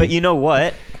travesty. me. But you know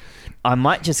what? I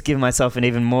might just give myself an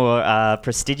even more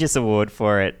prestigious award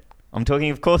for it. I'm talking,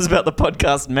 of course, about the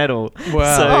podcast medal.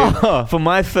 Wow. So, for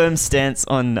my firm stance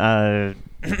on... I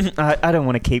don't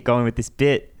want to keep going with this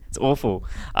bit. It's awful.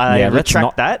 I Yeah, let's retract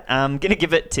not- that. I'm going to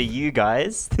give it to you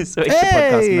guys this week, the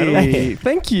podcast medal. Hey,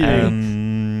 thank you.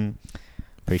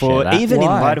 Appreciate For that. even in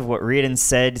Why? light of what Riordan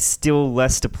said, still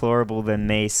less deplorable than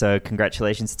me. So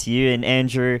congratulations to you and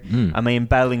Andrew. I mean,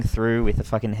 battling through with a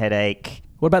fucking headache.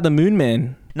 What about the Moon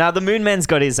Man? Now, the Moon Man's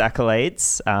got his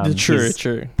accolades. His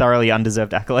True. thoroughly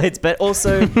undeserved accolades, but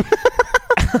also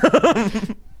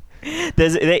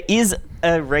there is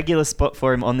a regular spot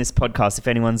for him on this podcast. If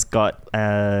anyone's got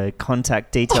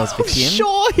contact details for him,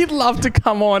 Sure, he'd love to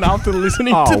come on after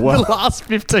listening Oh, to well. the last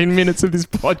 15 minutes of this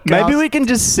podcast. Maybe we can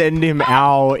just send him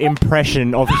our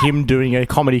impression of him doing a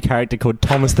comedy character called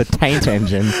Thomas the Taint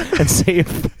Engine and see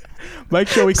if make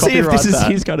sure we see if copyright this is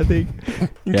that his kind of thing.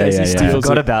 in Yeah, case yeah, he yeah. steals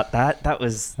forgot it. about that. That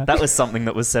was something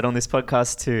that was said on this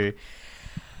podcast too.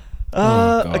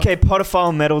 God. Okay,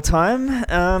 Potophile medal time.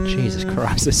 Jesus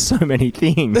Christ, there's so many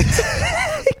things.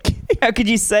 How could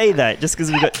you say that? Just because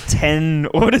we've got 10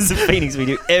 orders of Phoenix we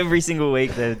do every single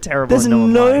week. They're terrible. There's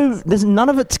and no one likes. there's none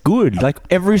of it's good. Like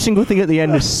every single thing at the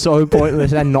end is so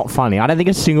pointless and not funny. I don't think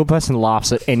a single person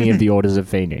laughs at any of the Orders of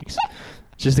Phoenix.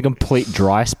 It's just a complete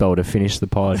dry spell to finish the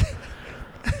pod.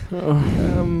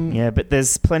 Yeah, but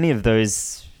there's plenty of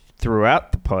those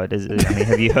throughout the pod. I mean,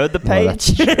 have you heard the Well,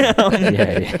 that's page?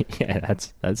 yeah.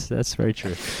 That's very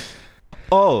true.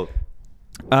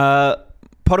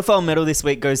 Potophile medal this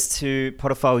week goes to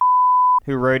Potophile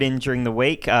who wrote in during the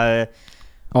week. Oh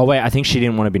wait, I think she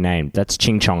didn't want to be named. That's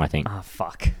Ching Chong, I think. Oh,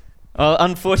 fuck. Well,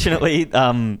 unfortunately,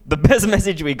 the best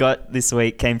message we got this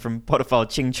week came from Potophile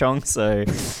Ching Chong, so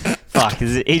fuck,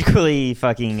 is it equally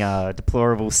fucking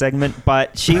deplorable segment,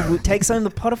 but she takes home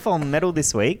the Potophile medal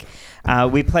this week.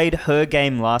 We played her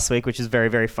game last week, which is very,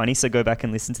 very funny, so go back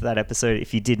and listen to that episode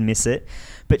if you did miss it.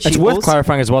 But It's she worth also-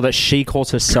 clarifying as well that she calls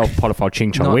herself Potophile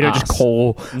Ching Chong. Not We don't us. just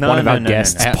call No, one of no, our no,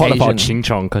 guests no. Potophile Asian. Ching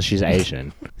Chong because she's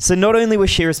Asian. So not only was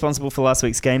she responsible for last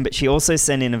week's game, but she also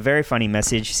sent in a very funny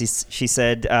message. She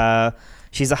said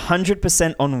she's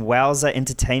 100% on Wowza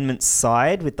Entertainment's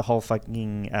side with the whole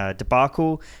fucking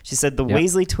debacle. She said the Yep.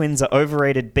 Weasley twins are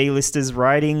overrated B-listers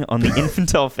riding on the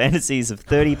infantile fantasies of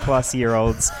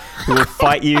 30-plus-year-olds who will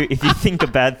fight you if you think a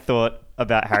bad thought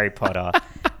about Harry Potter.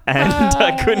 And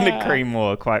I couldn't agree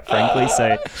more, quite frankly.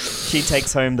 So she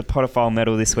takes home the Potophile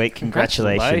medal this week.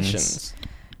 Congratulations.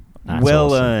 That's Well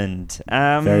awesome. earned.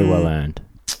 Very well earned.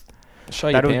 Show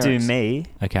your That'll do parents. me.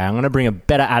 Okay, I'm going to bring a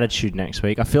better attitude next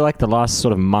week. I feel like the last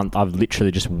sort of month I've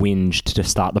literally just whinged to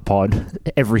start the pod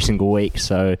every single week.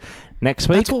 So next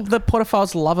week, That's what the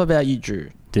Potophiles love about you, Drew.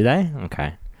 do they?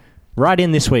 Okay. Write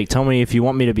in this week. Tell me if you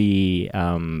want me to be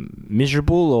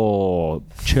miserable or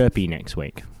chirpy next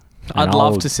week. And I'd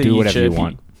love I'll to see do you whatever chirpy. you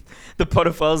want. The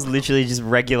Potophiles literally just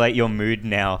regulate your mood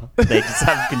now. They just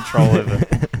have control over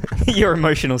your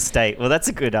emotional state. Well, that's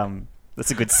a good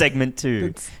segment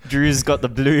too. Drew's got the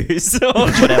blues or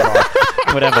whatever.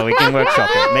 Whatever, we can workshop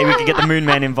it. Maybe we can get the Moon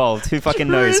Man involved. Who fucking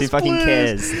knows? Who fucking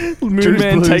cares? Moon Drew's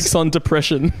Man blues. takes on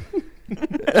depression.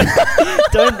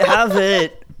 Don't have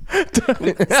it.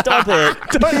 Stop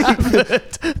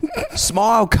it.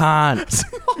 Smile, can't.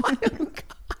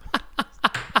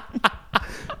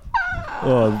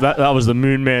 Oh, that was the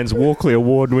Moon Man's Walkley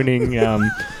Award-winning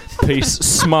piece.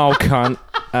 Smile, cunt.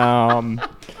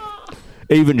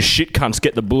 Even shit cunts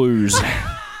get the blues.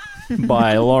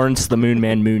 By Lawrence the Moon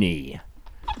Man Mooney.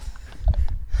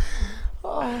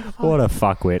 What a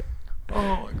fuckwit.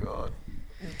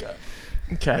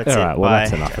 Okay. That's All it. right, well, Bye.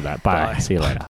 that's enough of that. Bye. See you later.